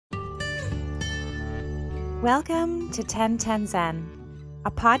Welcome to 1010 Zen, a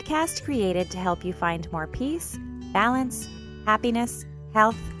podcast created to help you find more peace, balance, happiness,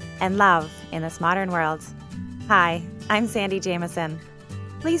 health, and love in this modern world. Hi, I'm Sandy Jameson.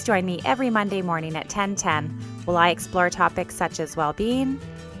 Please join me every Monday morning at 10:10 while I explore topics such as well-being,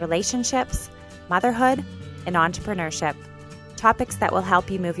 relationships, motherhood, and entrepreneurship. Topics that will help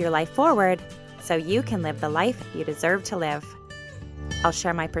you move your life forward so you can live the life you deserve to live. I'll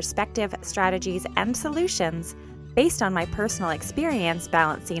share my perspective, strategies, and solutions based on my personal experience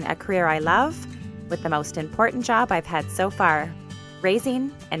balancing a career I love with the most important job I've had so far,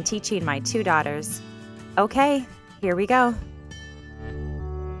 raising and teaching my 2 daughters. Okay, here we go.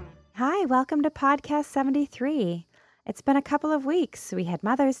 Hi, welcome to podcast 73. It's been a couple of weeks. We had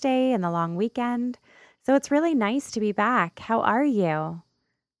Mother's Day and the long weekend, so it's really nice to be back. How are you?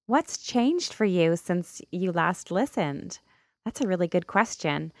 What's changed for you since you last listened? That's a really good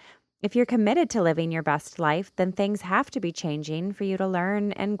question. If you're committed to living your best life, then things have to be changing for you to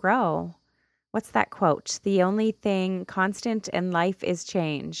learn and grow. What's that quote? The only thing constant in life is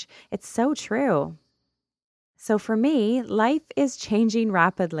change. It's so true. So for me, life is changing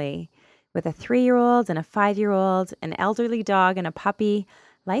rapidly. With a 3-year-old and a 5-year-old, an elderly dog and a puppy,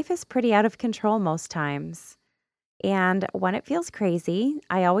 life is pretty out of control most times. And when it feels crazy,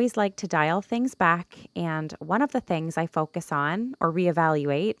 I always like to dial things back, and one of the things I focus on or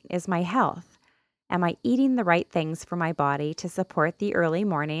reevaluate is my health. Am I eating the right things for my body to support the early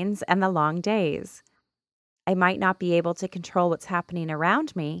mornings and the long days? I might not be able to control what's happening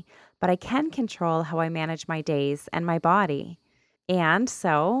around me, but I can control how I manage my days and my body. And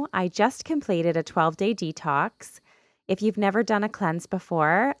so I just completed a 12-day detox. If you've never done a cleanse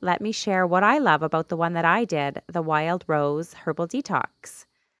before, let me share what I love about the one that I did, the Wild Rose Herbal Detox.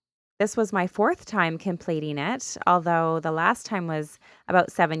 This was my 4th time completing it, although the last time was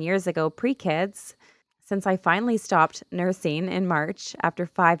about 7 years ago, pre-kids. Since I finally stopped nursing in March after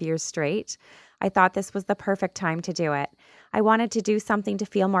 5 years straight, I thought this was the perfect time to do it. I wanted to do something to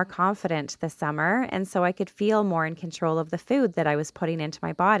feel more confident this summer, and so I could feel more in control of the food that I was putting into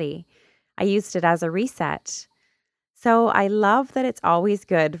my body. I used it as a reset. So I love that it's always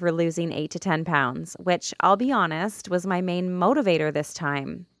good for losing 8 to 10 pounds, which I'll be honest was my main motivator this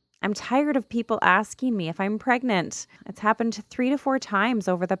time. I'm tired of people asking me if I'm pregnant. It's happened 3 to 4 times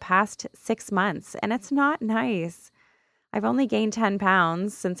over the past 6 months, and it's not nice. I've only gained 10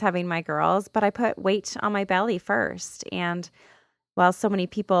 pounds since having my girls, but I put weight on my belly first. And while so many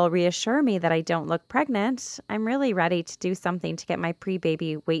people reassure me that I don't look pregnant, I'm really ready to do something to get my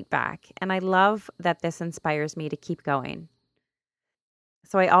pre-baby weight back. And I love that this inspires me to keep going.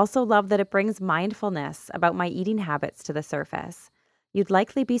 So I also love that it brings mindfulness about my eating habits to the surface. You'd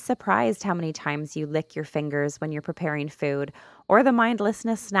likely be surprised how many times you lick your fingers when you're preparing food, or the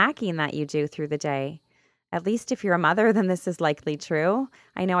mindlessness snacking that you do through the day. At least if you're a mother, then this is likely true.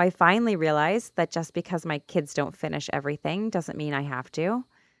 I know I finally realized that just because my kids don't finish everything doesn't mean I have to.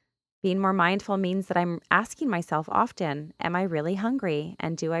 Being more mindful means that I'm asking myself often, am I really hungry?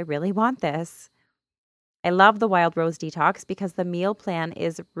 And do I really want this? I love the Wild Rose Detox because the meal plan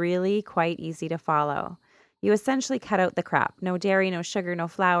is really quite easy to follow. You essentially cut out the crap. No dairy, no sugar, no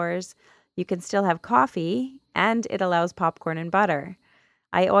flours. You can still have coffee, and it allows popcorn and butter.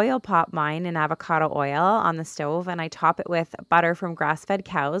 I oil pop mine in avocado oil on the stove, and I top it with butter from grass-fed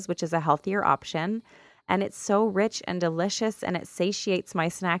cows, which is a healthier option. And it's so rich and delicious, and it satiates my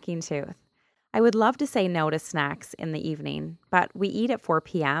snacking tooth. I would love to say no to snacks in the evening, but we eat at 4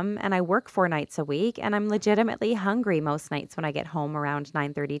 p.m., and I work 4 nights a week, and I'm legitimately hungry most nights when I get home around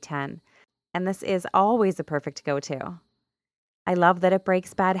 9:30, 10. And this is always a perfect go-to. I love that it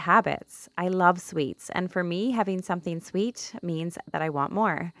breaks bad habits. I love sweets. And for me, having something sweet means that I want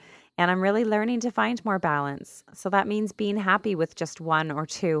more. And I'm really learning to find more balance. So that means being happy with just 1 or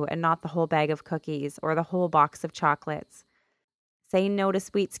 2 and not the whole bag of cookies or the whole box of chocolates. Saying no to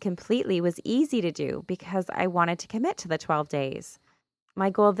sweets completely was easy to do because I wanted to commit to the 12 days. My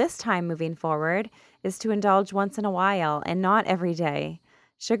goal this time moving forward is to indulge once in a while and not every day.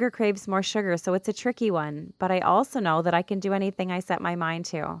 Sugar craves more sugar, so it's a tricky one, but I also know that I can do anything I set my mind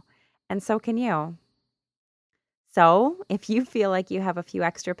to, and so can you. So, if you feel like you have a few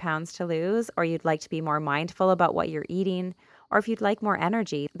extra pounds to lose, or you'd like to be more mindful about what you're eating, or if you'd like more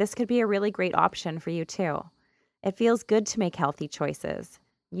energy, this could be a really great option for you too. It feels good to make healthy choices.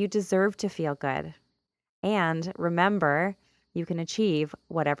 You deserve to feel good. And remember, you can achieve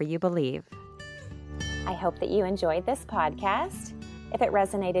whatever you believe. I hope that you enjoyed this podcast. If it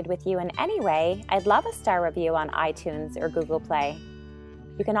resonated with you in any way, I'd love a star review on iTunes or Google Play.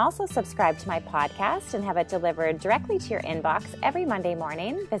 You can also subscribe to my podcast and have it delivered directly to your inbox every Monday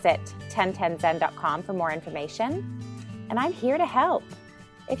morning. Visit 1010zen.com for more information. And I'm here to help.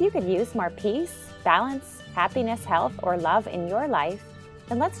 If you could use more peace, balance, happiness, health, or love in your life,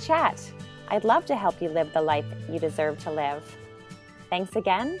 then let's chat. I'd love to help you live the life you deserve to live. Thanks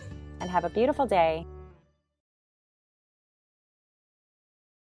again, and have a beautiful day.